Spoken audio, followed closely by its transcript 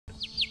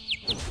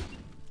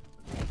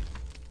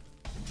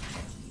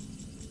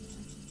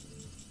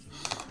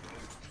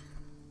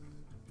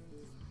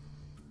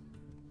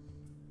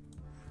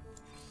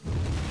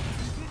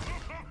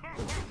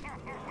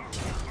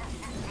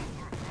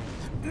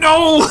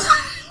No!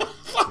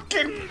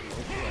 Fucking...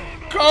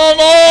 Come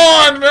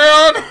on,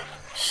 man!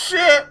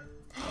 Shit!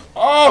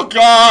 Oh,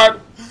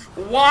 God!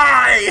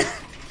 Why?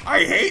 I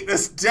hate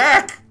this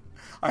deck!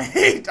 I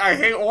hate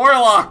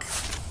Warlock!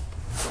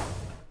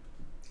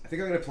 I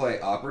think I'm gonna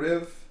play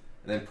Operative,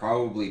 and then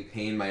probably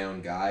Pain my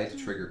own guy to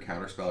trigger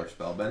Counterspell or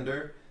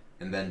Spellbender,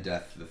 and then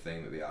Death the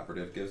thing that the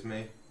Operative gives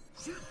me.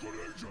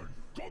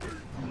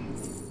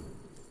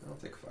 I'll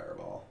take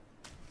Fireball.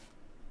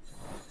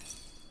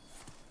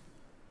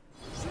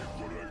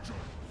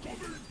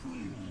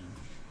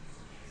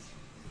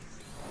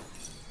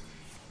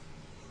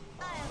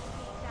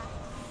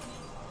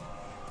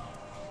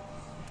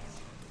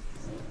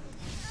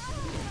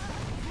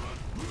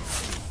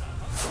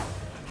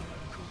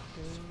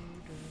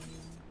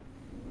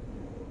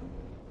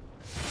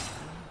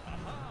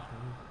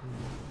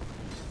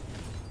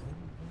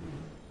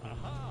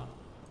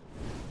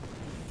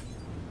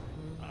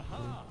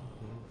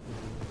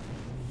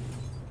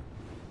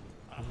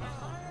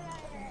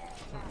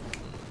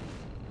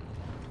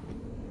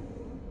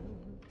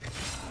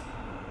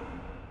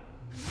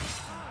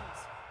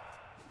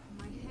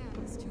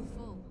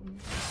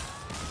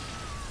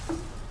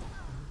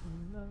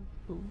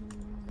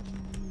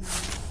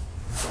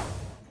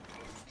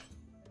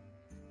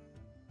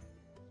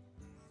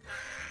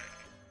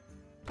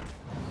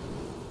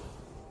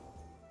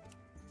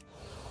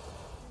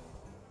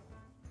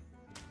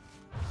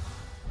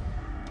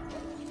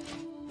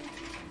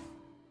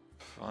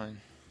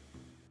 Fine.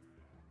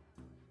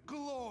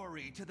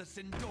 Glory to the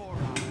Sindora.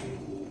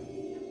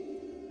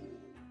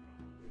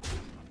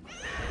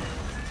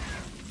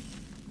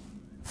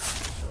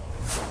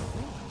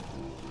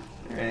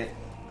 Alright.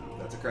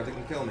 That's a card that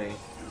can kill me.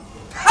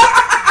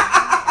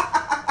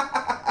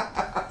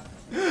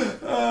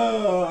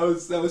 Oh,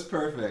 that was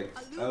perfect.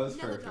 That was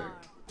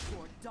perfect.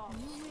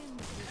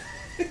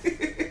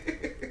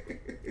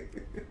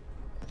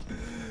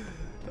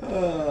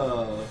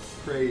 Oh,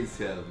 praise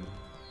him.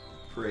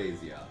 Praise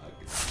Yag.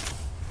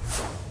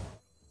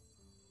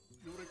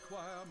 You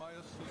require my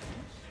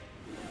assistance?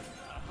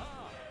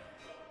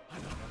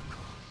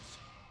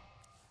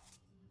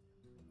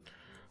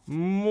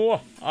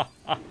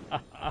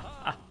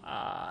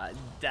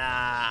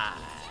 Die.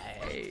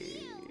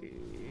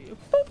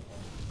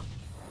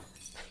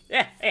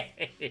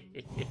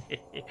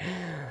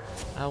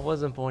 I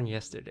wasn't born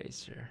yesterday,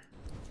 sir.